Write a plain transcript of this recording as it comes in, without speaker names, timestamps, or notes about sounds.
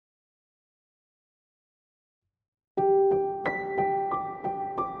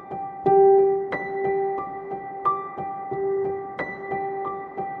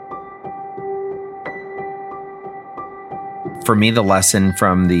For me, the lesson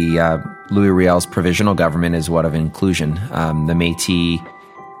from the Louis Riel's provisional government is one of inclusion. The Métis,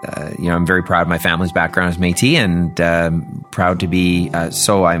 I'm very proud of my family's background as Métis, and proud to be,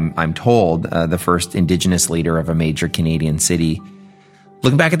 so I'm told, the first Indigenous leader of a major Canadian city.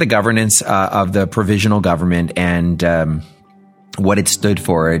 Looking back at the governance of the provisional government and what it stood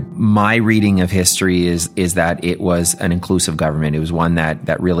for, my reading of history is that it was an inclusive government. It was one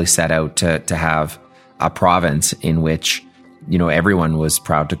that really set out to have a province in which everyone was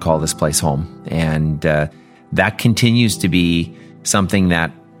proud to call this place home. And that continues to be something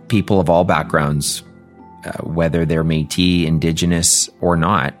that people of all backgrounds, whether they're Métis, Indigenous, or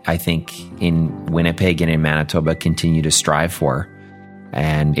not, I think in Winnipeg and in Manitoba continue to strive for.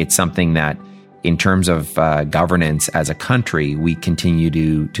 And it's something that, in terms of governance as a country, we continue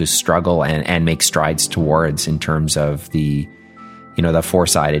to struggle and make strides towards in terms of the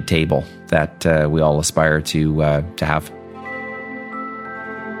four-sided table that we all aspire to have.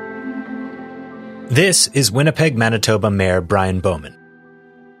 This is Winnipeg, Manitoba Mayor Brian Bowman.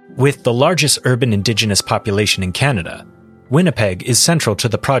 With the largest urban Indigenous population in Canada, Winnipeg is central to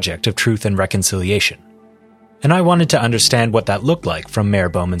the project of Truth and Reconciliation. And I wanted to understand what that looked like from Mayor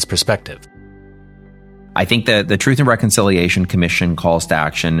Bowman's perspective. I think that the Truth and Reconciliation Commission calls to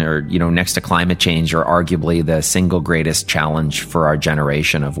action, or next to climate change, are arguably the single greatest challenge for our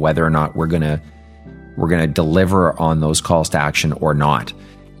generation of whether or not we're gonna deliver on those calls to action or not.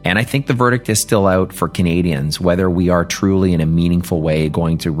 And I think the verdict is still out for Canadians, whether we are truly in a meaningful way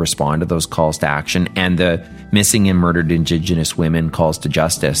going to respond to those calls to action and the missing and murdered Indigenous women calls to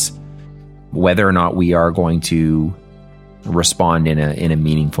justice, whether or not we are going to respond in a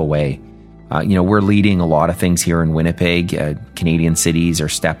meaningful way. We're leading a lot of things here in Winnipeg. Canadian cities are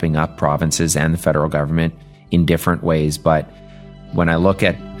stepping up, provinces and the federal government, in different ways. But when I look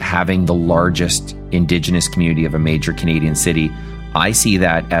at having the largest Indigenous community of a major Canadian city, I see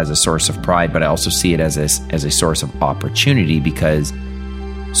that as a source of pride, but I also see it as a source of opportunity, because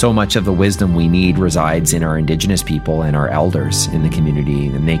so much of the wisdom we need resides in our Indigenous people and our elders in the community.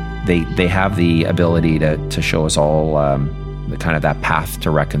 And they have the ability to show us all the kind of that path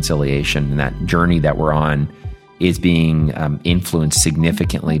to reconciliation, and that journey that we're on is being influenced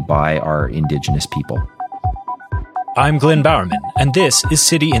significantly by our Indigenous people. I'm Glenn Bowerman, and this is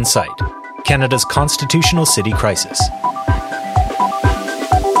City Insight, Canada's constitutional city crisis.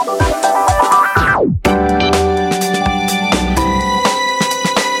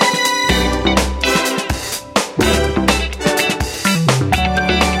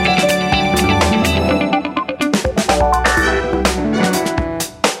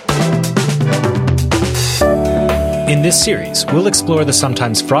 In this series, we'll explore the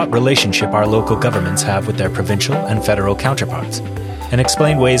sometimes fraught relationship our local governments have with their provincial and federal counterparts, and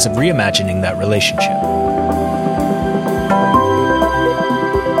explain ways of reimagining that relationship.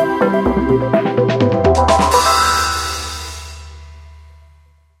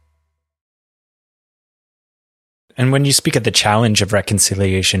 And when you speak of the challenge of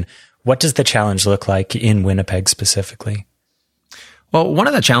reconciliation, what does the challenge look like in Winnipeg specifically? Well, one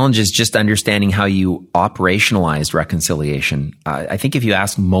of the challenges is just understanding how you operationalize reconciliation. I think if you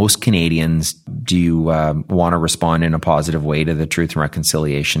ask most Canadians, do you want to respond in a positive way to the Truth and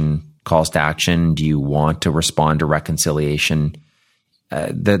Reconciliation calls to action? Do you want to respond to reconciliation?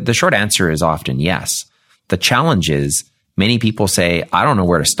 The short answer is often yes. The challenge is many people say, I don't know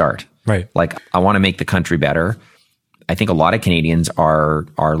where to start. Right. Like, I want to make the country better. I think a lot of Canadians are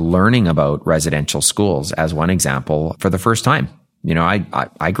learning about residential schools, as one example, for the first time.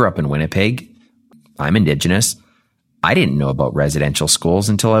 I grew up in Winnipeg. I'm Indigenous. I didn't know about residential schools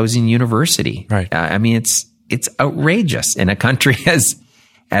until I was in university. Right. It's outrageous in a country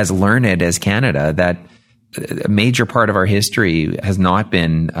as learned as Canada that a major part of our history has not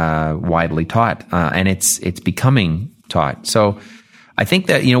been widely taught, and it's becoming taught. So I think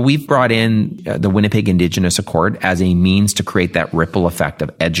that we've brought in the Winnipeg Indigenous Accord as a means to create that ripple effect of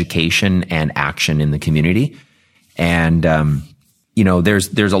education and action in the community, and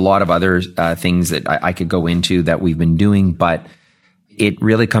there's a lot of other things that I could go into that we've been doing, but it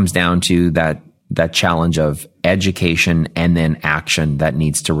really comes down to that challenge of education and then action that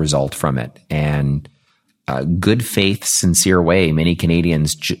needs to result from it. And good faith, sincere way, many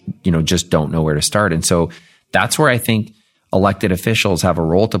Canadians, just don't know where to start. And so that's where I think elected officials have a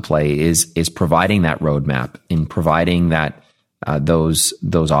role to play is providing that roadmap, in providing that those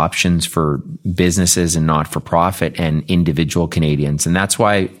options for businesses and not-for-profit and individual Canadians. And that's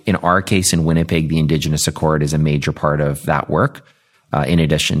why, in our case in Winnipeg, the Indigenous Accord is a major part of that work, in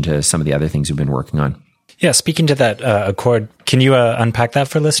addition to some of the other things we've been working on. Yeah, speaking to that accord, can you unpack that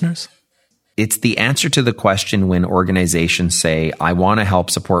for listeners? It's the answer to the question when organizations say, I want to help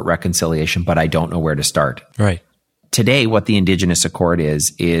support reconciliation, but I don't know where to start. Right. Today, what the Indigenous Accord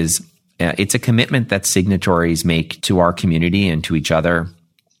is it's a commitment that signatories make to our community and to each other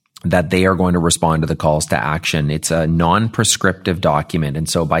that they are going to respond to the calls to action. It's a non-prescriptive document. And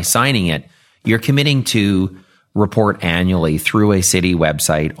so by signing it, you're committing to report annually through a city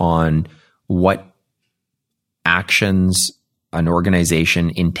website on what actions an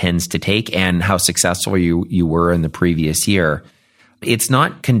organization intends to take and how successful you were in the previous year. It's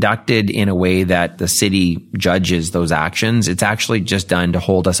not conducted in a way that the city judges those actions. It's actually just done to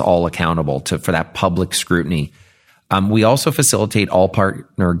hold us all accountable for that public scrutiny. We also facilitate all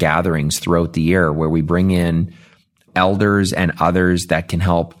partner gatherings throughout the year where we bring in elders and others that can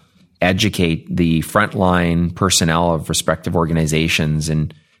help educate the frontline personnel of respective organizations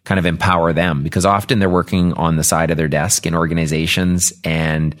and kind of empower them, because often they're working on the side of their desk in organizations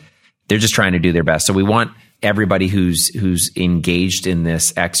and they're just trying to do their best. So we want everybody who's engaged in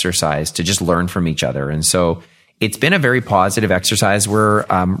this exercise to just learn from each other. And so it's been a very positive exercise. We're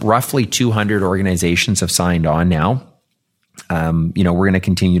roughly 200 organizations have signed on now. We're going to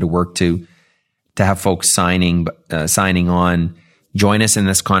continue to work to have folks signing on. Join us in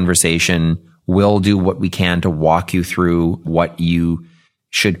this conversation. We'll do what we can to walk you through what you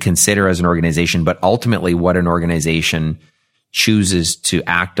should consider as an organization, but ultimately what an organization chooses to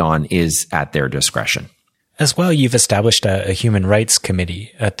act on is at their discretion. As well, you've established a human rights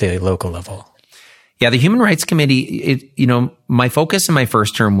committee at the local level. Yeah, the Human Rights Committee, my focus in my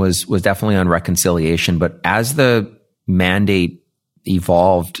first term was definitely on reconciliation, but as the mandate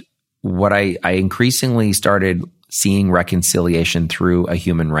evolved, what I increasingly started seeing reconciliation through a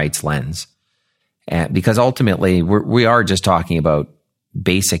human rights lens. Because ultimately, we are just talking about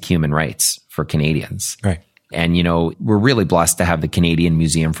basic human rights for Canadians. Right. And, we're really blessed to have the Canadian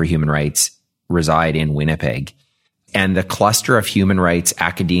Museum for Human Rights reside in Winnipeg. And the cluster of human rights,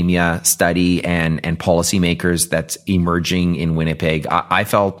 academia, study, and policymakers that's emerging in Winnipeg, I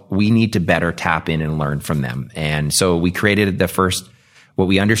felt we need to better tap in and learn from them. And so we created what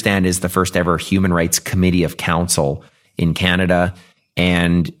we understand is the first ever Human Rights Committee of Council in Canada.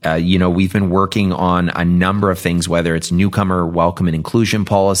 And, we've been working on a number of things, whether it's newcomer welcome and inclusion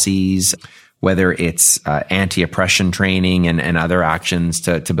policies, whether it's anti-oppression training and other actions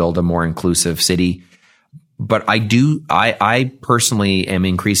to build a more inclusive city. But I personally am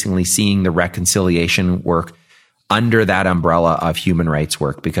increasingly seeing the reconciliation work under that umbrella of human rights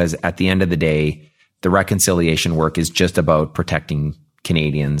work, because at the end of the day, the reconciliation work is just about protecting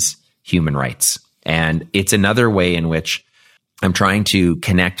Canadians' human rights. And it's another way in which I'm trying to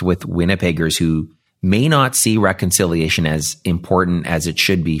connect with Winnipeggers who may not see reconciliation as important as it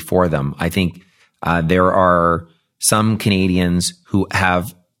should be for them. I think there are some Canadians who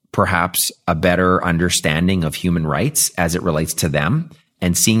have perhaps a better understanding of human rights as it relates to them,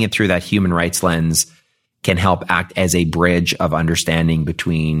 and seeing it through that human rights lens can help act as a bridge of understanding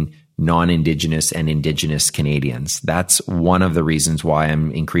between non-Indigenous and Indigenous Canadians. That's one of the reasons why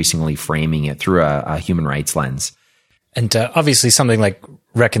I'm increasingly framing it through a human rights lens. And obviously something like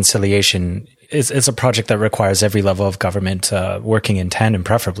reconciliation is a project that requires every level of government working in tandem,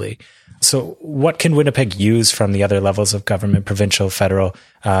 preferably. So what can Winnipeg use from the other levels of government, provincial, federal?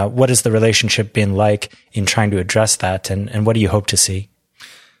 What has the relationship been like in trying to address that? And what do you hope to see?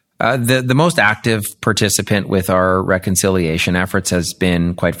 The most active participant with our reconciliation efforts has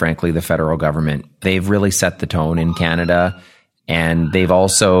been, quite frankly, the federal government. They've really set the tone in Canada, and they've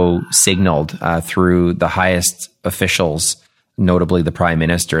also signaled through the highest officials, notably the Prime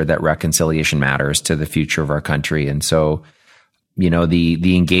Minister, that reconciliation matters to the future of our country. And so,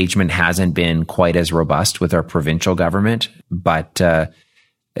 the engagement hasn't been quite as robust with our provincial government, but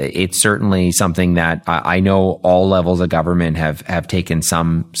it's certainly something that I know all levels of government have taken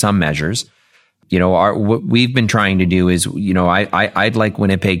some measures. What we've been trying to do is, I'd like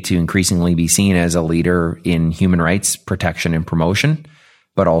Winnipeg to increasingly be seen as a leader in human rights protection and promotion,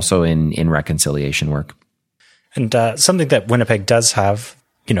 but also in reconciliation work. And something that Winnipeg does have,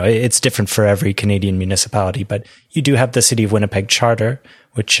 it's different for every Canadian municipality, but you do have the City of Winnipeg Charter,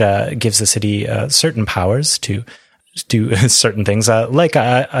 which gives the city certain powers to do certain things, like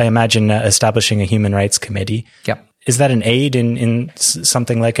I imagine establishing a human rights committee. Yep. Is that an aid in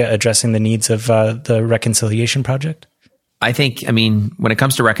something like addressing the needs of the reconciliation project? I think, when it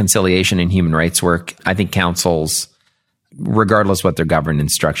comes to reconciliation and human rights work, I think councils, regardless what their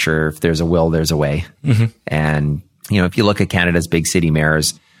governance structure, if there's a will, there's a way. Mm-hmm. And, if you look at Canada's big city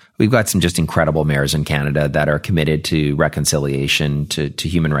mayors, we've got some just incredible mayors in Canada that are committed to reconciliation, to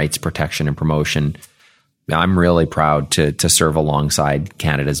human rights protection and promotion. I'm really proud to serve alongside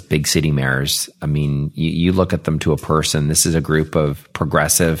Canada's big city mayors. I mean, you look at them to a person. This is a group of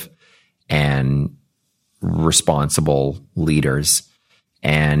progressive and responsible leaders.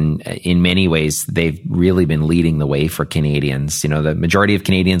 And in many ways, they've really been leading the way for Canadians. The majority of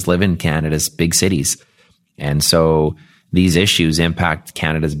Canadians live in Canada's big cities. And so these issues impact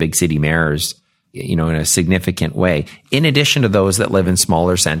Canada's big city mayors, in a significant way, in addition to those that live in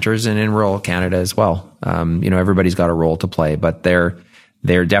smaller centers and in rural Canada as well. Everybody's got a role to play, but they're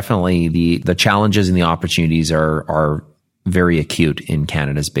definitely the challenges and the opportunities are very acute in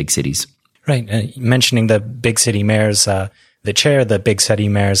Canada's big cities. Right. Mentioning the big city mayors, the chair of the Big City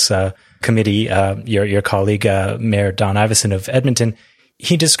Mayors Committee, your colleague, Mayor Don Iveson of Edmonton,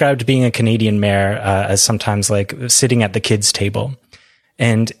 he described being a Canadian mayor as sometimes like sitting at the kids' table.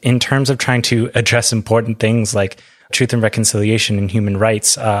 And in terms of trying to address important things like truth and reconciliation and human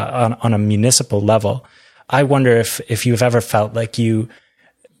rights on a municipal level, I wonder if you've ever felt like you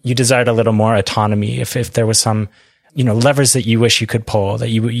desired a little more autonomy, if there was some levers that you wish you could pull that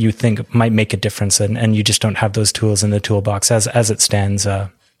you think might make a difference, and you just don't have those tools in the toolbox as it stands,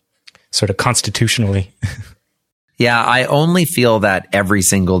 sort of constitutionally. Yeah, I only feel that every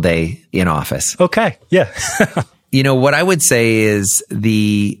single day in office. Okay, yeah. What I would say is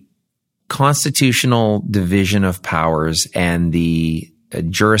the constitutional division of powers and the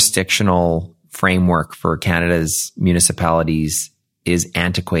jurisdictional framework for Canada's municipalities is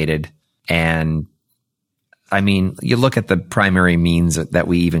antiquated. And I mean, you look at the primary means that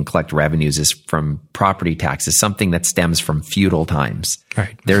we even collect revenues is from property taxes, something that stems from feudal times.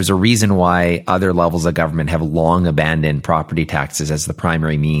 Right. There's a reason why other levels of government have long abandoned property taxes as the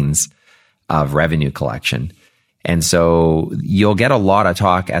primary means of revenue collection. And so you'll get a lot of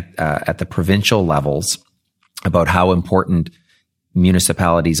talk at the provincial levels about how important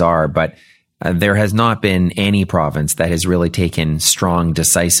municipalities are, but there has not been any province that has really taken strong,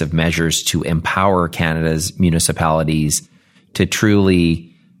 decisive measures to empower Canada's municipalities to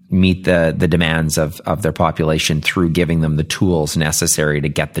truly meet the demands of their population through giving them the tools necessary to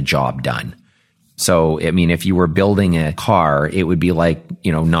get the job done. So, I mean, if you were building a car, it would be like,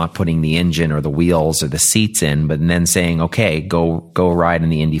 not putting the engine or the wheels or the seats in, but then saying, okay, go ride in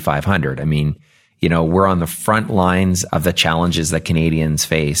the Indy 500. I mean, we're on the front lines of the challenges that Canadians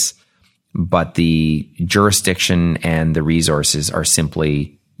face, but the jurisdiction and the resources are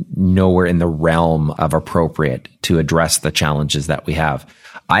simply nowhere in the realm of appropriate to address the challenges that we have.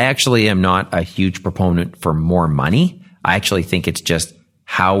 I actually am not a huge proponent for more money. I actually think it's just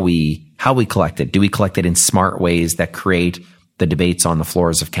how we collect it. Do we collect it in smart ways that create the debates on the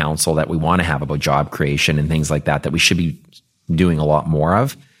floors of council that we want to have about job creation and things like that we should be doing a lot more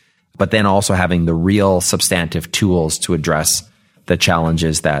of, but then also having the real substantive tools to address the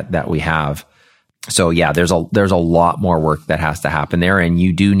challenges that we have. So yeah, there's a lot more work that has to happen there, and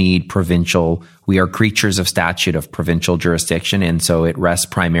you do need provincial. We are creatures of statute of provincial jurisdiction, and so it rests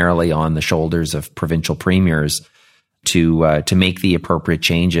primarily on the shoulders of provincial premiers to make the appropriate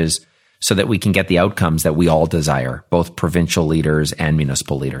changes so that we can get the outcomes that we all desire, both provincial leaders and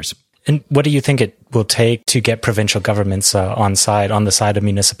municipal leaders. And what do you think it will take to get provincial governments on the side of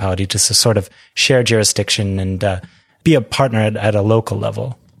municipality to sort of share jurisdiction and be a partner at a local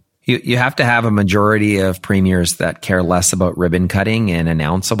level? You have to have a majority of premiers that care less about ribbon cutting and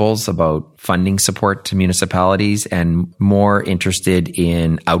announceables about funding support to municipalities and more interested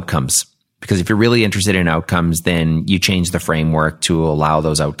in outcomes. Because if you're really interested in outcomes, then you change the framework to allow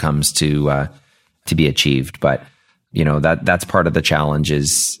those outcomes to be achieved. But that's part of the challenge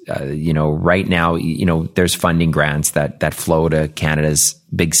is, right now, there's funding grants that flow to Canada's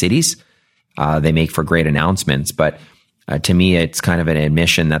big cities. They make for great announcements, but to me, it's kind of an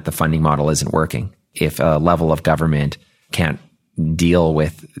admission that the funding model isn't working. If a level of government can't deal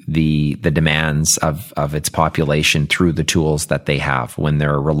with the demands of its population through the tools that they have when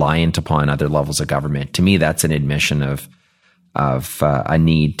they're reliant upon other levels of government, to me, that's an admission of a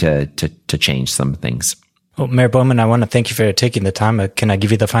need to change some things. Well, Mayor Bowman, I want to thank you for taking the time. Can I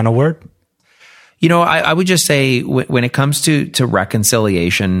give you the final word? I would just say when it comes to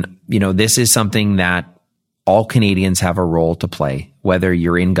reconciliation, this is something that all Canadians have a role to play, whether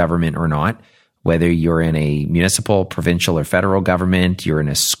you're in government or not, whether you're in a municipal, provincial, or federal government, you're in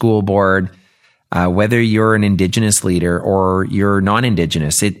a school board, whether you're an Indigenous leader or you're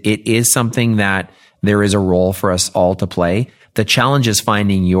non-Indigenous. It is something that there is a role for us all to play. The challenge is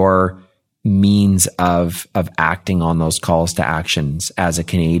finding your means of acting on those calls to actions as a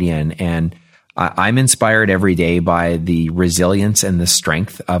Canadian. And I'm inspired every day by the resilience and the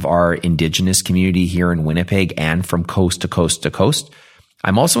strength of our Indigenous community here in Winnipeg and from coast to coast to coast.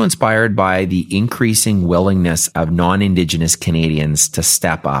 I'm also inspired by the increasing willingness of non-Indigenous Canadians to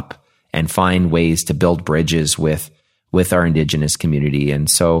step up and find ways to build bridges with our Indigenous community. And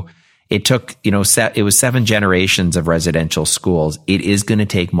so it took, it was 7 generations of residential schools. It is going to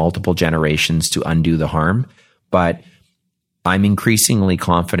take multiple generations to undo the harm, but I'm increasingly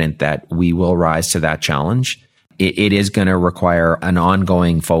confident that we will rise to that challenge. It is going to require an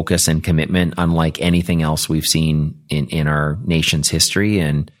ongoing focus and commitment, unlike anything else we've seen in our nation's history.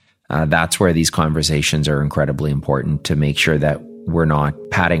 And that's where these conversations are incredibly important, to make sure that we're not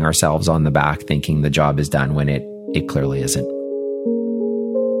patting ourselves on the back thinking the job is done when it clearly isn't.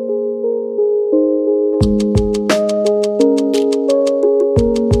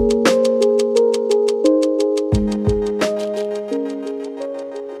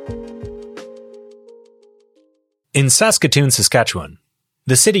 In Saskatoon, Saskatchewan,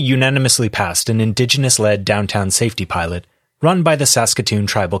 the city unanimously passed an Indigenous-led downtown safety pilot run by the Saskatoon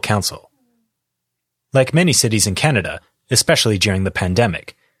Tribal Council. Like many cities in Canada, especially during the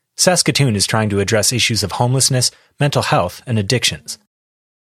pandemic, Saskatoon is trying to address issues of homelessness, mental health, and addictions.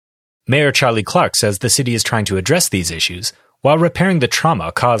 Mayor Charlie Clark says the city is trying to address these issues while repairing the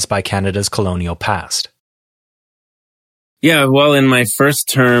trauma caused by Canada's colonial past. Yeah, well, in my first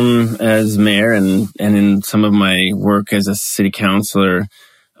term as mayor and in some of my work as a city councillor,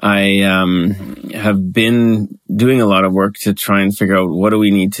 I have been doing a lot of work to try and figure out what do we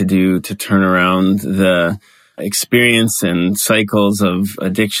need to do to turn around the experience and cycles of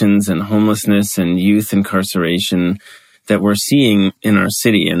addictions and homelessness and youth incarceration that we're seeing in our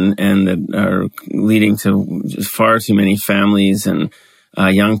city and that are leading to just far too many families and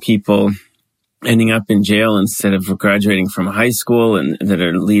young people ending up in jail instead of graduating from high school, and that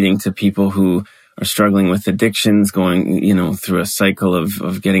are leading to people who are struggling with addictions, going, through a cycle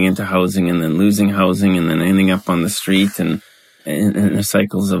of getting into housing and then losing housing and then ending up on the street and the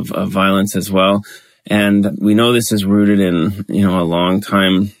cycles of violence as well. And we know this is rooted in, a long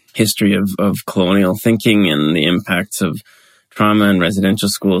time history of colonial thinking and the impacts of trauma and residential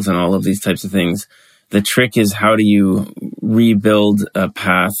schools and all of these types of things. The trick is, how do you rebuild a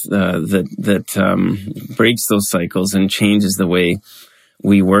path that breaks those cycles and changes the way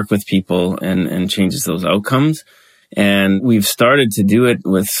we work with people and changes those outcomes? And we've started to do it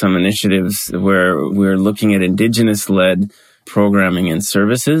with some initiatives where we're looking at Indigenous-led programming and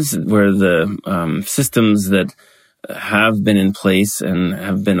services, where the systems that have been in place and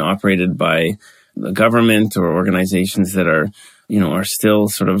have been operated by the government or organizations that are still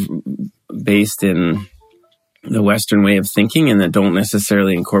sort of based in the Western way of thinking and that don't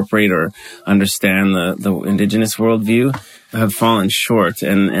necessarily incorporate or understand the Indigenous worldview have fallen short.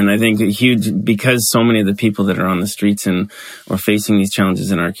 And I think because so many of the people that are on the streets or facing these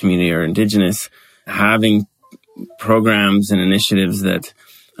challenges in our community are Indigenous, having programs and initiatives that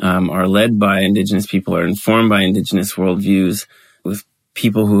are led by Indigenous people, are informed by Indigenous worldviews, with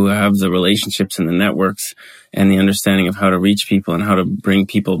people who have the relationships and the networks and the understanding of how to reach people and how to bring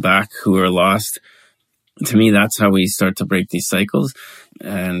people back who are lost. To me, that's how we start to break these cycles.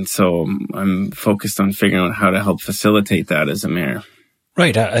 And so I'm focused on figuring out how to help facilitate that as a mayor.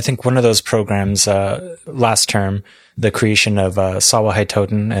 Right. I think one of those programs last term, the creation of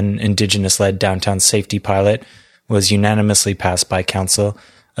Tsawwahi-Toten, an Indigenous-led downtown safety pilot, was unanimously passed by council.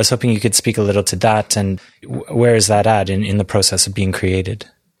 I was hoping you could speak a little to that, and where is that at in the process of being created?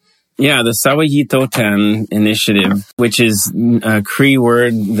 Yeah, the Tsawwahi-Toten initiative, which is a Cree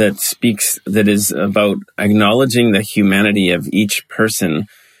word that is about acknowledging the humanity of each person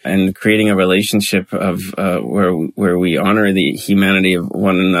and creating a relationship of where we honor the humanity of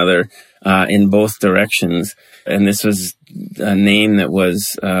one another in both directions. And this was a name that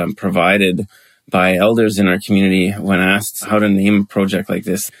was provided by elders in our community when asked how to name a project like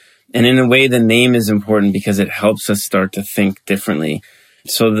this. And in a way, the name is important because it helps us start to think differently.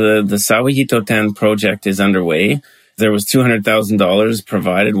 So the Tsawwahi-Toten project is underway. There was $200,000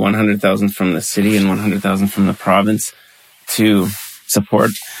 provided, $100,000 from the city and $100,000 from the province to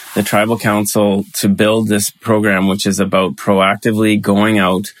support the tribal council to build this program, which is about proactively going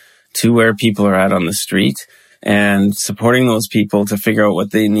out to where people are at on the street and supporting those people to figure out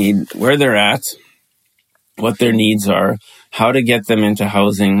what they need, where they're at, what their needs are, how to get them into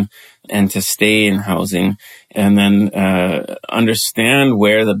housing and to stay in housing, and then understand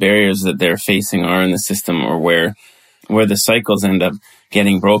where the barriers that they're facing are in the system, or where the cycles end up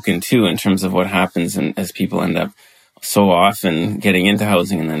getting broken too, in terms of what happens as people end up so often getting into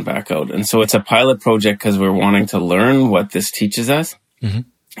housing and then back out. And so it's a pilot project because we're wanting to learn what this teaches us.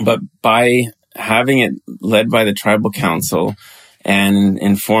 Mm-hmm. But by having it led by the tribal council and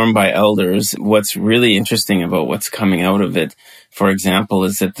informed by elders. What's really interesting about what's coming out of it, for example,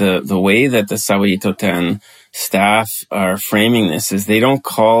 is that the way that the Sawayitoten staff are framing this is they don't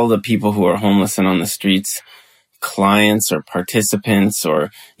call the people who are homeless and on the streets clients or participants or,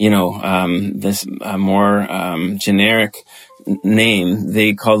 this more generic name.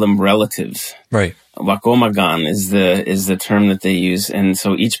 They call them relatives. Right. Wakomagan is the term that they use. And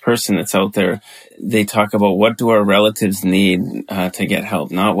so each person that's out there, they talk about what do our relatives need to get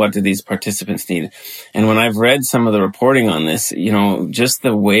help, not what do these participants need. And when I've read some of the reporting on this, just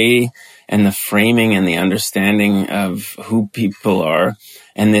the way and the framing and the understanding of who people are,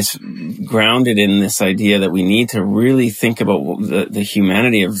 and this grounded in this idea that we need to really think about the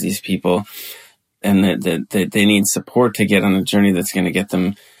humanity of these people, and that they need support to get on a journey that's going to get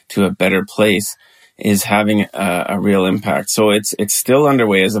them to a better place, is having a real impact. So it's still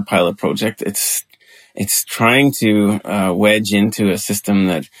underway as a pilot project. It's trying to wedge into a system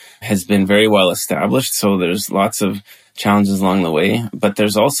that has been very well established. So there's lots of challenges along the way, but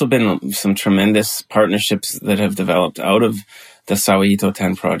there's also been some tremendous partnerships that have developed out of the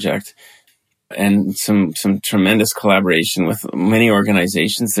Sawayitoten project, and some tremendous collaboration with many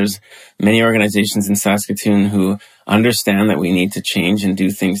organizations. There's many organizations in Saskatoon who understand that we need to change and do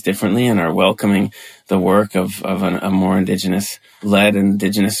things differently and are welcoming the work of a more Indigenous-led,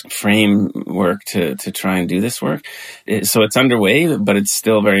 Indigenous framework to try and do this work. So it's underway, but it's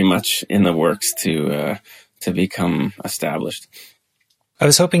still very much in the works to become established. I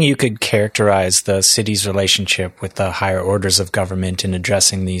was hoping you could characterize the city's relationship with the higher orders of government in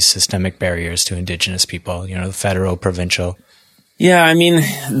addressing these systemic barriers to Indigenous people, the federal, provincial. Yeah, I mean,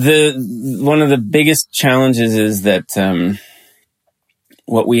 one of the biggest challenges is that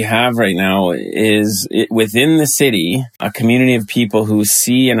what we have right now is within the city, a community of people who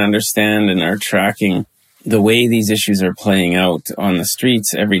see and understand and are tracking the way these issues are playing out on the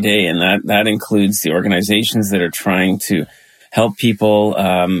streets every day. And that includes the organizations that are trying to help people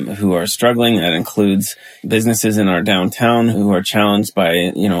who are struggling. That includes businesses in our downtown who are challenged by,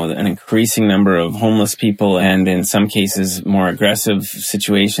 an increasing number of homeless people, and in some cases more aggressive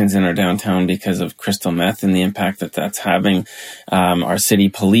situations in our downtown because of crystal meth and the impact that that's having. Our city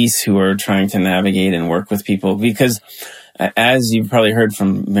police who are trying to navigate and work with people, because as you've probably heard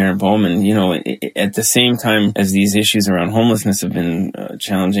from Mayor Bowman, at the same time as these issues around homelessness have been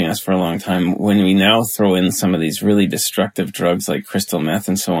challenging us for a long time, when we now throw in some of these really destructive drugs like crystal meth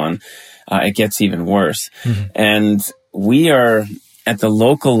and so on, it gets even worse. Mm-hmm. And we are at the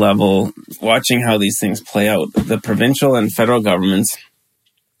local level watching how these things play out. The provincial and federal governments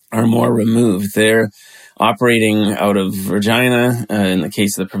are more removed. They're operating out of Regina, in the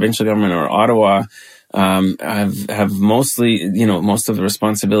case of the provincial government, or Ottawa. Have mostly, most of the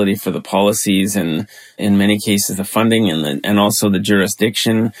responsibility for the policies and in many cases the funding and also the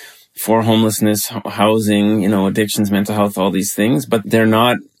jurisdiction for homelessness, housing, addictions, mental health, all these things, but they're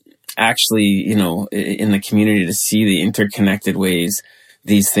not actually, in the community to see the interconnected ways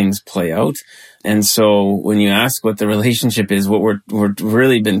these things play out. And so when you ask what the relationship is, what we're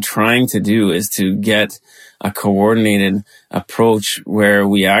really been trying to do is to get a coordinated approach where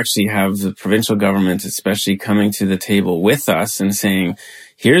we actually have the provincial government, especially, coming to the table with us and saying,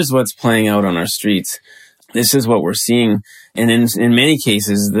 here's what's playing out on our streets. This is what we're seeing. And in many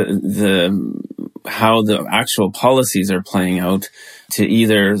cases, how the actual policies are playing out to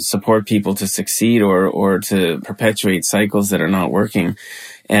either support people to succeed or to perpetuate cycles that are not working,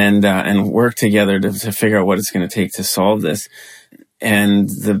 and work together to figure out what it's going to take to solve this. And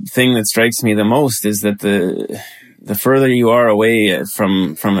the thing that strikes me the most is that the further you are away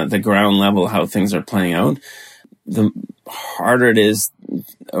from the ground level, how things are playing out, the harder it is,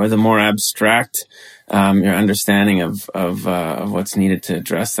 or the more abstract your understanding of what's needed to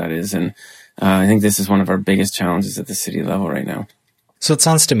address that is. And I think this is one of our biggest challenges at the city level right now. So it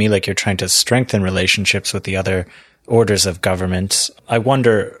sounds to me like you're trying to strengthen relationships with the other orders of government. I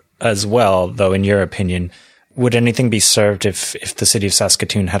wonder as well, though, in your opinion, would anything be served if the city of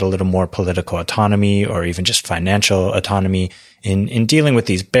Saskatoon had a little more political autonomy or even just financial autonomy in dealing with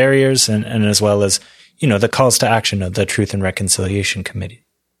these barriers and as well as, the calls to action of the Truth and Reconciliation Committee?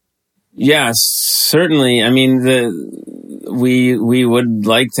 Yeah, certainly. I mean, we would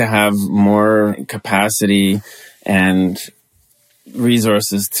like to have more capacity and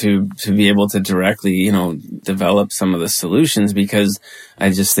resources to be able to directly, develop some of the solutions, because I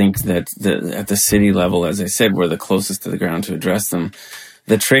just think that at the city level, as I said, we're the closest to the ground to address them.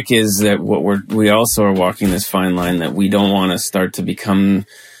 The trick is that we also are walking this fine line that we don't want to start to become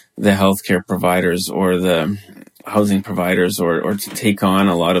the healthcare providers or the housing providers or to take on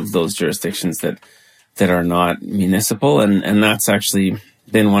a lot of those jurisdictions that that are not municipal. And that's actually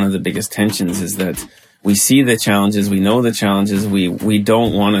been one of the biggest tensions, is that we see the challenges, we know the challenges, we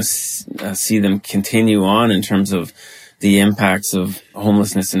don't want to see them continue on in terms of the impacts of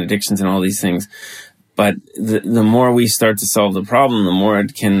homelessness and addictions and all these things. But the more we start to solve the problem, the more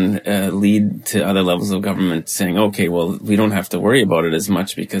it can lead to other levels of government saying, okay, well, we don't have to worry about it as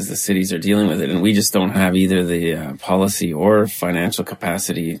much because the cities are dealing with it. And we just don't have either the policy or financial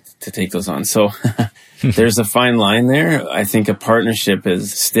capacity to take those on. So there's a fine line there. I think a partnership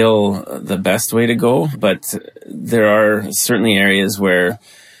is still the best way to go. But there are certainly areas where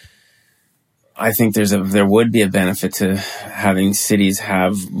I think there would be a benefit to having cities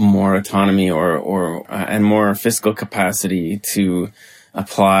have more autonomy or and more fiscal capacity to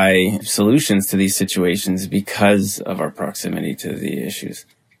apply solutions to these situations because of our proximity to the issues.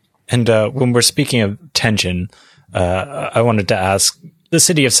 And when we're speaking of tension, I wanted to ask, the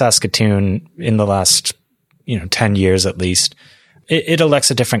city of Saskatoon in the last 10 years at least, it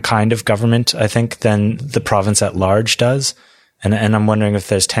elects a different kind of government, I think, than the province at large does. And I'm wondering if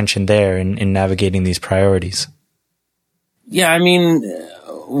there's tension there in navigating these priorities. Yeah, I mean,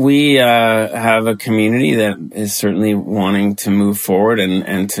 we have a community that is certainly wanting to move forward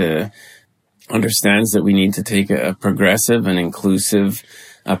and to understands that we need to take a progressive and inclusive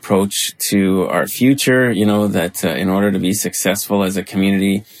approach to our future. That in order to be successful as a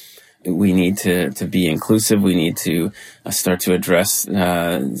community, we need to be inclusive. We need to start to address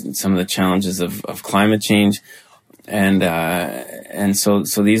some of the challenges of climate change. And so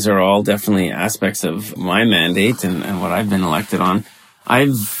these are all definitely aspects of my mandate and what I've been elected on.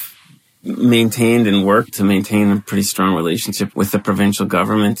 I've maintained and worked to maintain a pretty strong relationship with the provincial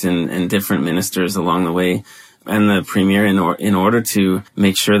government and different ministers along the way, and the premier in order to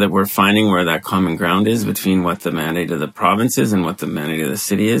make sure that we're finding where that common ground is between what the mandate of the province is and what the mandate of the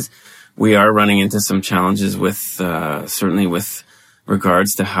city is. We are running into some challenges with certainly with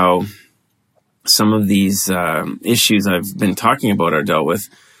regards to how some of these issues I've been talking about are dealt with,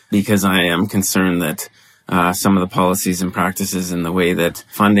 because I am concerned that some of the policies and practices and the way that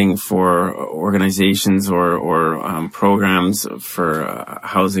funding for organizations or programs for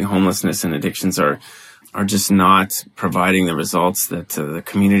housing, homelessness, and addictions are just not providing the results that the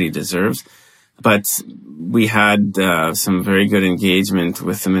community deserves. But we had some very good engagement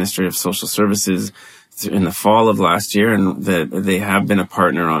with the Ministry of Social Services in the fall of last year, and that they have been a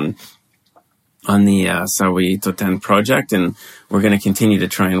partner on the Sawi Toten project, and we're going to continue to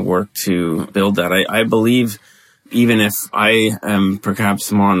try and work to build that. I believe, even if I am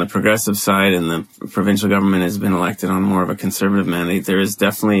perhaps more on the progressive side and the provincial government has been elected on more of a conservative mandate, there is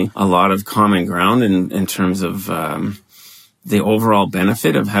definitely a lot of common ground in terms of the overall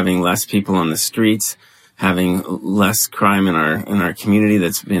benefit of having less people on the streets, having less crime in our community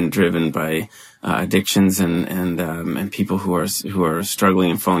that's been driven by addictions and people who are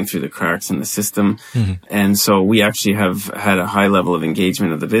struggling and falling through the cracks in the system. Mm-hmm. And so we actually have had a high level of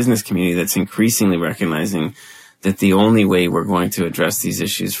engagement of the business community that's increasingly recognizing that the only way we're going to address these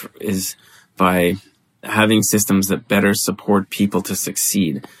issues is by having systems that better support people to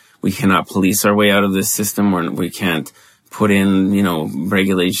succeed. We cannot police our way out of this system, or we can't put in,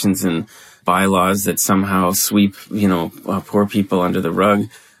 regulations and bylaws that somehow sweep, poor people under the rug.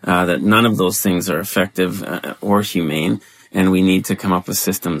 That none of those things are effective or humane, and we need to come up with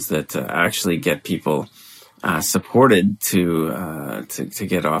systems that actually get people supported to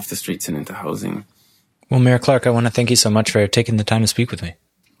get off the streets and into housing. Well, Mayor Clark, I want to thank you so much for taking the time to speak with me.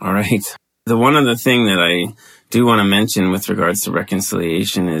 All right. The one other thing that I do want to mention with regards to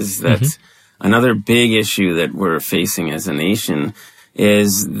reconciliation is that another big issue that we're facing as a nation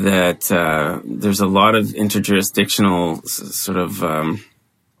is that there's a lot of interjurisdictional sort of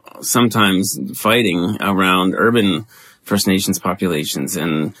sometimes fighting around urban First Nations populations,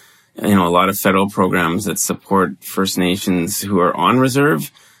 and a lot of federal programs that support First Nations who are on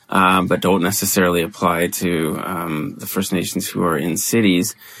reserve, but don't necessarily apply to the First Nations who are in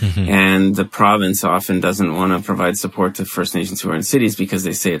cities. Mm-hmm. And the province often doesn't want to provide support to First Nations who are in cities because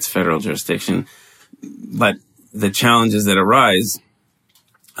they say it's federal jurisdiction. But the challenges that arise,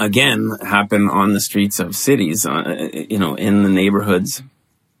 again, happen on the streets of cities, in the neighborhoods,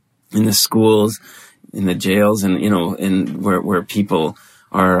 in the schools, in the jails, and in where people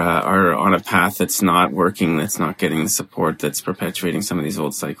are on a path that's not working, that's not getting the support, that's perpetuating some of these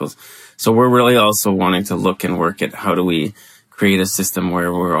old cycles. So we're really also wanting to look and work at how do we create a system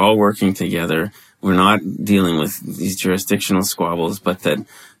where we're all working together. We're not dealing with these jurisdictional squabbles, but that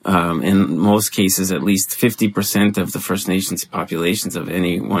in most cases, at least 50% of the First Nations populations of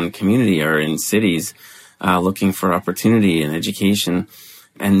any one community are in cities looking for opportunity and education.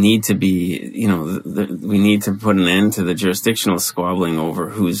 and need to be, we need to put an end to the jurisdictional squabbling over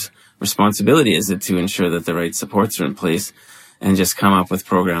whose responsibility is it to ensure that the right supports are in place, and just come up with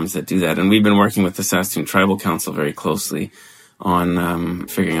programs that do that. And we've been working with the Saskatoon Tribal Council very closely on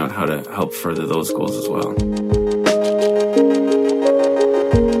figuring out how to help further those goals as well.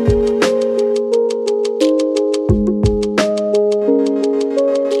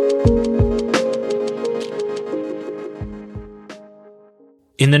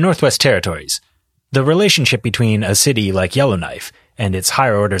 In the Northwest Territories, the relationship between a city like Yellowknife and its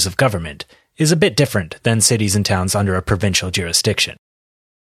higher orders of government is a bit different than cities and towns under a provincial jurisdiction.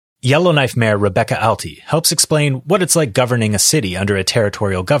 Yellowknife Mayor Rebecca Alty helps explain what it's like governing a city under a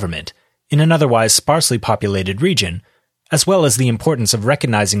territorial government in an otherwise sparsely populated region, as well as the importance of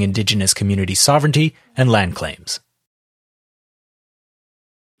recognizing Indigenous community sovereignty and land claims.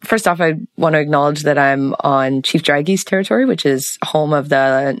 First off, I want to acknowledge that I'm on Chief Dragi's territory, which is home of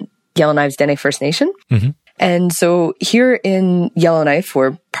the Yellowknife's Dene First Nation. Mm-hmm. And so here in Yellowknife,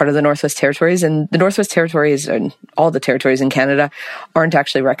 we're part of the Northwest Territories, and the Northwest Territories and all the territories in Canada aren't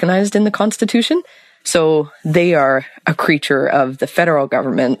actually recognized in the Constitution. So they are a creature of the federal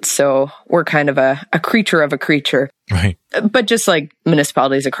government. So we're kind of a creature of a creature. Right. But just like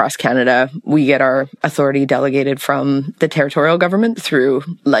municipalities across Canada, we get our authority delegated from the territorial government through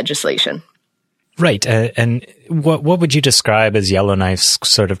legislation. Right. And what would you describe as Yellowknife's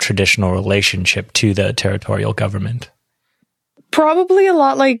sort of traditional relationship to the territorial government? Probably a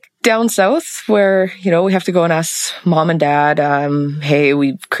lot like down south where, we have to go and ask mom and dad, hey,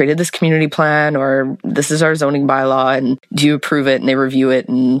 we've created this community plan, or this is our zoning bylaw, and do you approve it? And they review it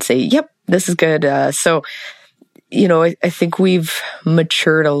and say, yep, this is good. So, I think we've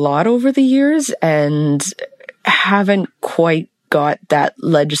matured a lot over the years and haven't quite got that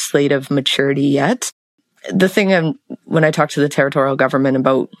legislative maturity yet. The thing when I talk to the territorial government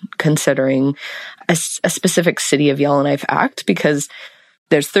about considering a specific City of Yellowknife Act, because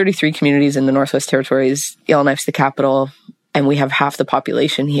there's 33 communities in the Northwest Territories, Yellowknife's the capital, and we have half the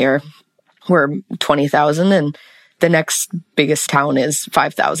population here. We're 20,000, and the next biggest town is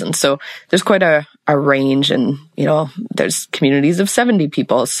 5,000. So there's quite a range, and, there's communities of 70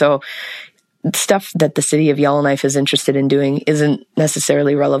 people. So stuff that the City of Yellowknife is interested in doing isn't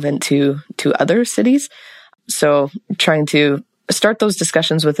necessarily relevant to other cities. So trying to start those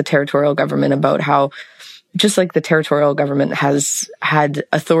discussions with the territorial government about how, just like the territorial government has had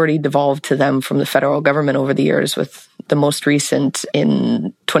authority devolved to them from the federal government over the years, with the most recent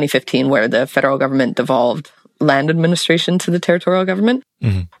in 2015, where the federal government devolved land administration to the territorial government.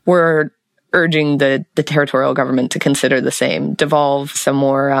 Mm-hmm. We're urging the territorial government to consider the same, devolve some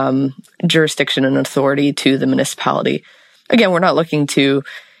more jurisdiction and authority to the municipality. Again, we're not looking to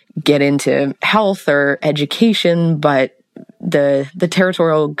get into health or education, but the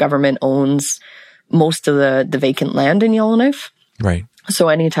territorial government owns most of the vacant land in Yellowknife. Right. So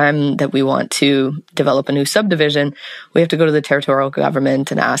anytime that we want to develop a new subdivision, we have to go to the territorial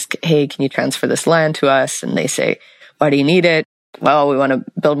government and ask, hey, can you transfer this land to us? And they say, why do you need it? Well, we want to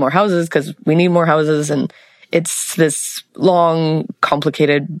build more houses because we need more houses. And it's this long,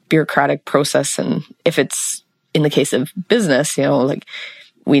 complicated, bureaucratic process. And if it's in the case of business,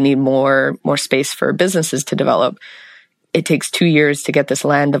 we need more space for businesses to develop. It takes 2 years to get this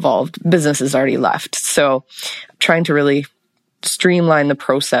land devolved. Business is already left. So trying to really streamline the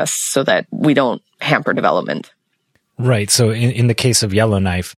process so that we don't hamper development. Right. So in the case of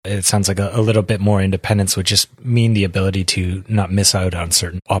Yellowknife, it sounds like a little bit more independence would just mean the ability to not miss out on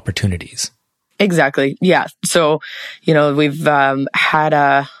certain opportunities. Exactly. Yeah. So, we've had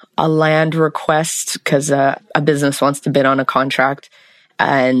a land request because a business wants to bid on a contract,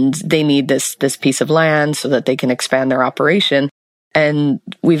 and they need this piece of land so that they can expand their operation. And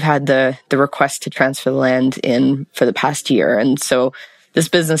we've had the request to transfer the land in for the past year. And so this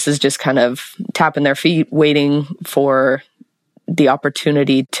business is just kind of tapping their feet, waiting for the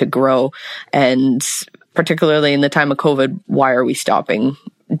opportunity to grow. And particularly in the time of COVID, why are we stopping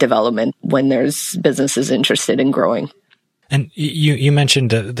development when there's businesses interested in growing? And you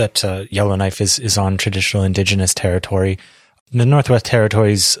mentioned that Yellowknife is on traditional Indigenous territory. The Northwest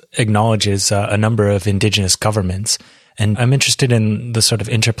Territories acknowledges a number of Indigenous governments, and I'm interested in the sort of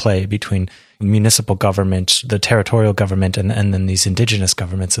interplay between municipal government, the territorial government, and then these Indigenous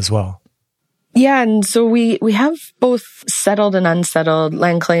governments as well. Yeah, and so we have both settled and unsettled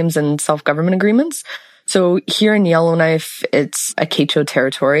land claims and self-government agreements. So here in Yellowknife, it's a Quechua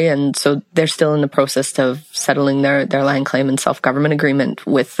territory, and so they're still in the process of settling their land claim and self-government agreement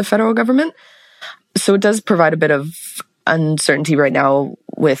with the federal government. So it does provide a bit of uncertainty right now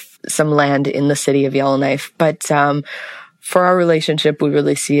with some land in the City of Yellowknife. But for our relationship, we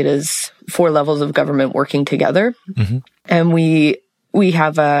really see it as 4 levels of government working together. Mm-hmm. And we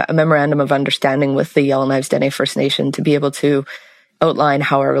have a memorandum of understanding with the Yellowknives Dene First Nation to be able to outline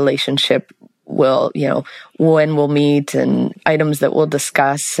how our relationship will, when we'll meet and items that we'll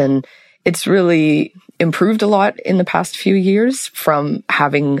discuss. And it's really improved a lot in the past few years from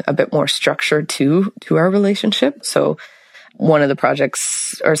having a bit more structure to our relationship. So one of the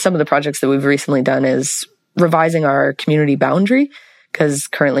projects, or some of the projects that we've recently done, is revising our community boundary, because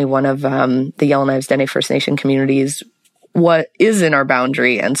currently one of the Yellowknives Dene First Nation communities what is in our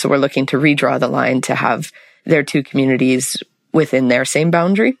boundary. And so we're looking to redraw the line to have their 2 communities within their same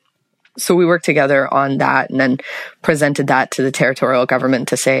boundary. So we worked together on that and then presented that to the territorial government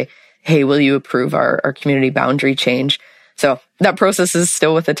to say, hey, will you approve our community boundary change? So that process is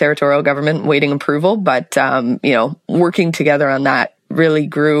still with the territorial government waiting approval, but, working together on that really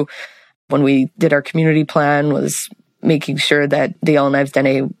grew. When we did our community plan, was making sure that the Yellowknives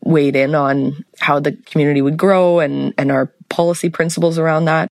Dene weighed in on how the community would grow and our policy principles around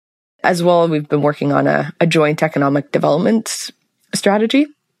that. As well, we've been working on a joint economic development strategy.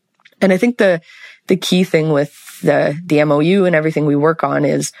 And I think the key thing with the MOU and everything we work on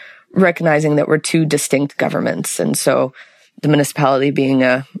is recognizing that we're 2 distinct governments. And so the municipality being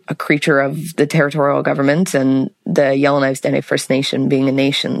a creature of the territorial government and the Yellowknives Dene First Nation being a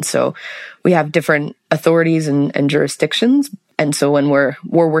nation. So we have different authorities and jurisdictions. And so when we're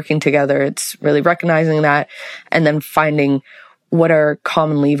working together, it's really recognizing that and then finding what are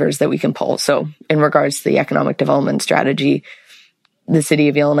common levers that we can pull. So in regards to the economic development strategy, the city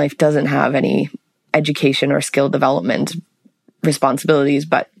of Yellowknife doesn't have any education or skill development responsibilities,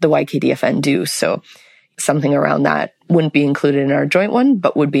 but the YKDFN do. So something around that wouldn't be included in our joint one,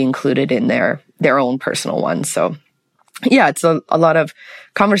 but would be included in their own personal one. So yeah, it's a lot of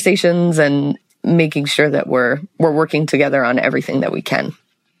conversations and making sure that we're working together on everything that we can.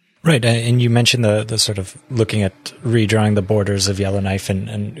 Right. And you mentioned the sort of looking at redrawing the borders of Yellowknife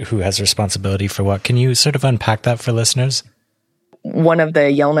and who has responsibility for what. Can you sort of unpack that for listeners? One of the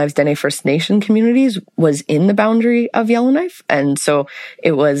Yellowknives Dene First Nation communities was in the boundary of Yellowknife. And so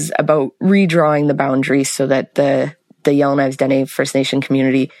it was about redrawing the boundary so that the Yellowknives Dene First Nation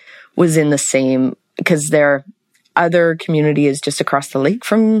community was in the same, because their other community is just across the lake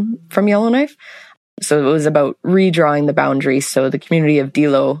from Yellowknife. So it was about redrawing the boundary. So the community of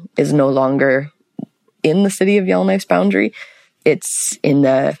Dilo is no longer in the city of Yellowknife's boundary. It's in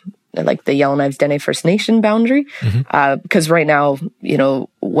the Yellowknives Dene First Nation boundary. Because right now,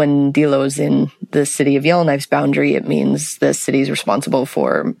 when Dilo's in the city of Yellowknife's boundary, it means the city's responsible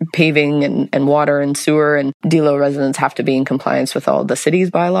for paving and water and sewer, and Dilo residents have to be in compliance with all the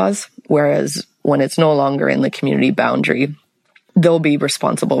city's bylaws. Whereas when it's no longer in the community boundary, they'll be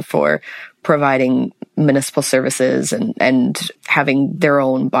responsible for providing municipal services and having their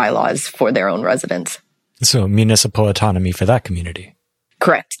own bylaws for their own residents. So municipal autonomy for that community.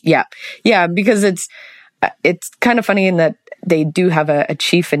 Correct. Yeah. Yeah. Because it's kind of funny in that they do have a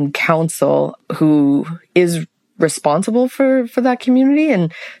chief and council who is responsible for that community.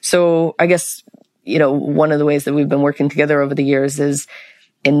 And so I guess, one of the ways that we've been working together over the years is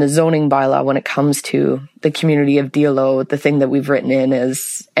in the zoning bylaw, when it comes to the community of Dilo, the thing that we've written in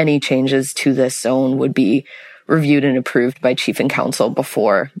is any changes to this zone would be reviewed and approved by chief and council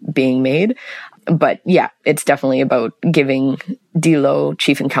before being made. But yeah, it's definitely about giving Dilo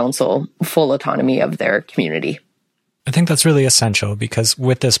chief and council full autonomy of their community. I think that's really essential because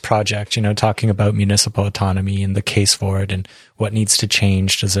with this project, talking about municipal autonomy and the case for it and what needs to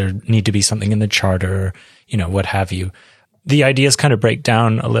change, does there need to be something in the charter, what have you? The ideas kind of break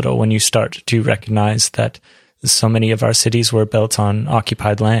down a little when you start to recognize that so many of our cities were built on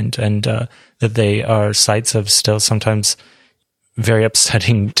occupied land and that they are sites of still sometimes very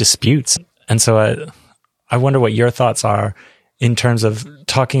upsetting disputes. And so I wonder what your thoughts are in terms of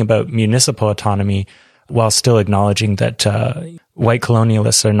talking about municipal autonomy while still acknowledging that white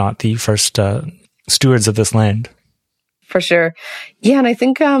colonialists are not the first stewards of this land. For sure. Yeah, and I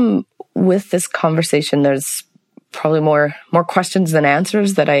think with this conversation, there's probably more questions than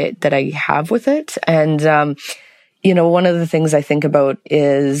answers that I have with it. And, one of the things I think about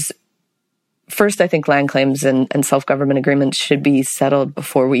is, first, I think land claims and self-government agreements should be settled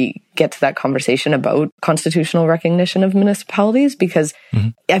before we get to that conversation about constitutional recognition of municipalities, because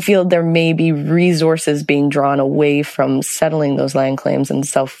I feel there may be resources being drawn away from settling those land claims and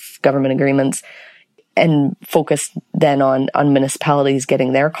self-government agreements and focus then on municipalities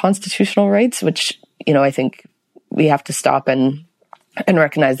getting their constitutional rights, which, I think we have to stop and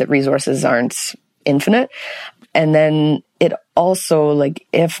recognize that resources aren't infinite. And then it also,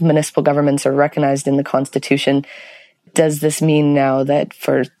 if municipal governments are recognized in the Constitution, does this mean now that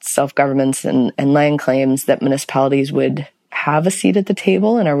for self-governments and land claims that municipalities would have a seat at the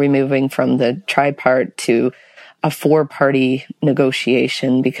table? And are we moving from the tripart to a 4-party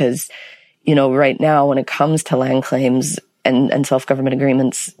negotiation? Because, right now when it comes to land claims and self-government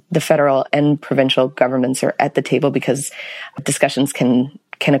agreements, the federal and provincial governments are at the table because discussions can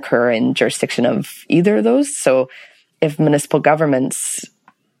occur in jurisdiction of either of those. So if municipal governments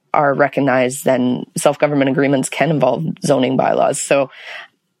are recognized, then self-government agreements can involve zoning bylaws. So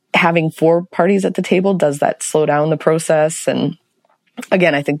having 4 parties at the table, does that slow down the process? And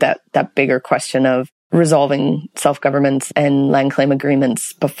again, I think that bigger question of resolving self-governments and land claim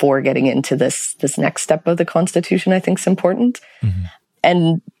agreements before getting into this next step of the Constitution, I think is important. Mm-hmm.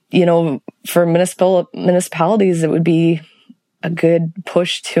 And, for municipalities, it would be a good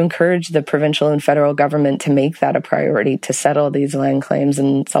push to encourage the provincial and federal government to make that a priority, to settle these land claims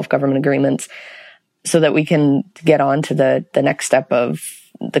and self-government agreements so that we can get on to the next step of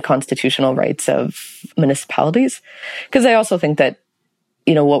the constitutional rights of municipalities. Because I also think that,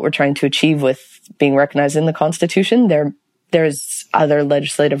 what we're trying to achieve with being recognized in the Constitution, there's other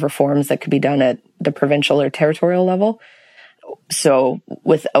legislative reforms that could be done at the provincial or territorial level. So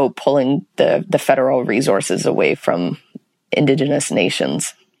without pulling the federal resources away from Indigenous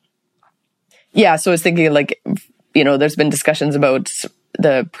nations. Yeah, so I was thinking there's been discussions about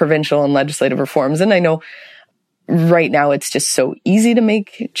the provincial and legislative reforms. And I know right now it's just so easy to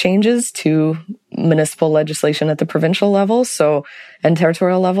make changes to municipal legislation at the provincial level, and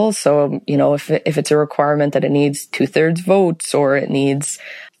territorial level. So, if it's a requirement that it needs 2/3 votes, or it needs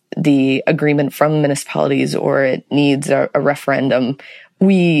the agreement from municipalities, or it needs a referendum,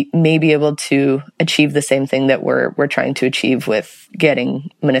 we may be able to achieve the same thing that we're trying to achieve with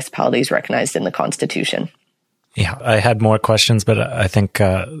getting municipalities recognized in the Constitution. Yeah, I had more questions, but I think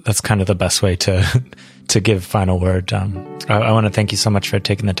that's kind of the best way to give final word. I want to thank you so much for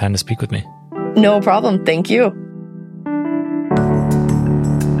taking the time to speak with me. No problem. Thank you.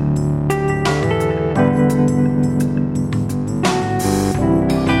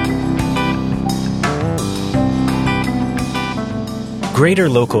 Greater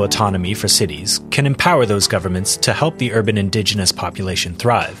local autonomy for cities can empower those governments to help the urban Indigenous population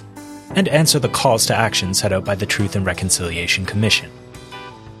thrive and answer the calls to action set out by the Truth and Reconciliation Commission.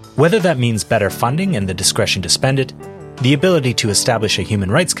 Whether that means better funding and the discretion to spend it, the ability to establish a human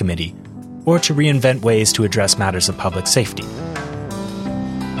rights committee, or to reinvent ways to address matters of public safety.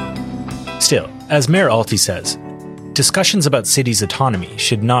 Still, as Mayor Alty says, discussions about cities' autonomy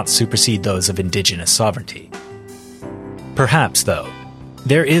should not supersede those of Indigenous sovereignty. Perhaps, though,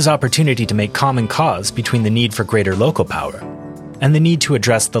 there is opportunity to make common cause between the need for greater local power and the need to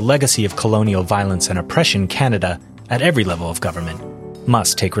address the legacy of colonial violence and oppression Canada, at every level of government,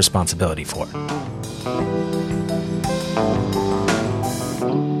 must take responsibility for.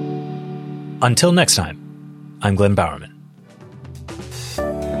 Until next time, I'm Glenn Bowerman.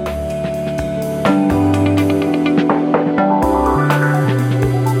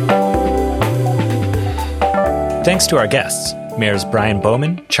 Thanks to our guests, Mayors Brian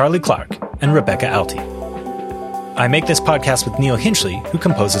Bowman, Charlie Clark, and Rebecca Alty. I make this podcast with Neil Hinchley, who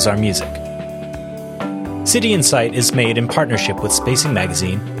composes our music. City Insight is made in partnership with Spacing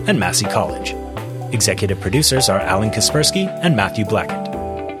Magazine and Massey College. Executive producers are Alan Kaspersky and Matthew Blackett.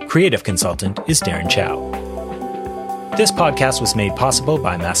 Creative consultant is Darren Chow. This podcast was made possible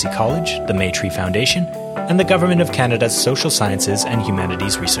by Massey College, the Maytree Foundation, and the Government of Canada's Social Sciences and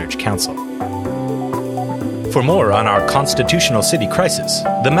Humanities Research Council. For more on our constitutional city crisis,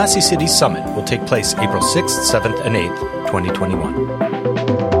 the Massey City Summit will take place April 6th, 7th, and 8th, 2021.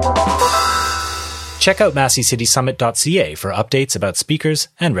 Check out masseycitysummit.ca for updates about speakers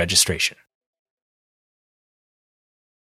and registration.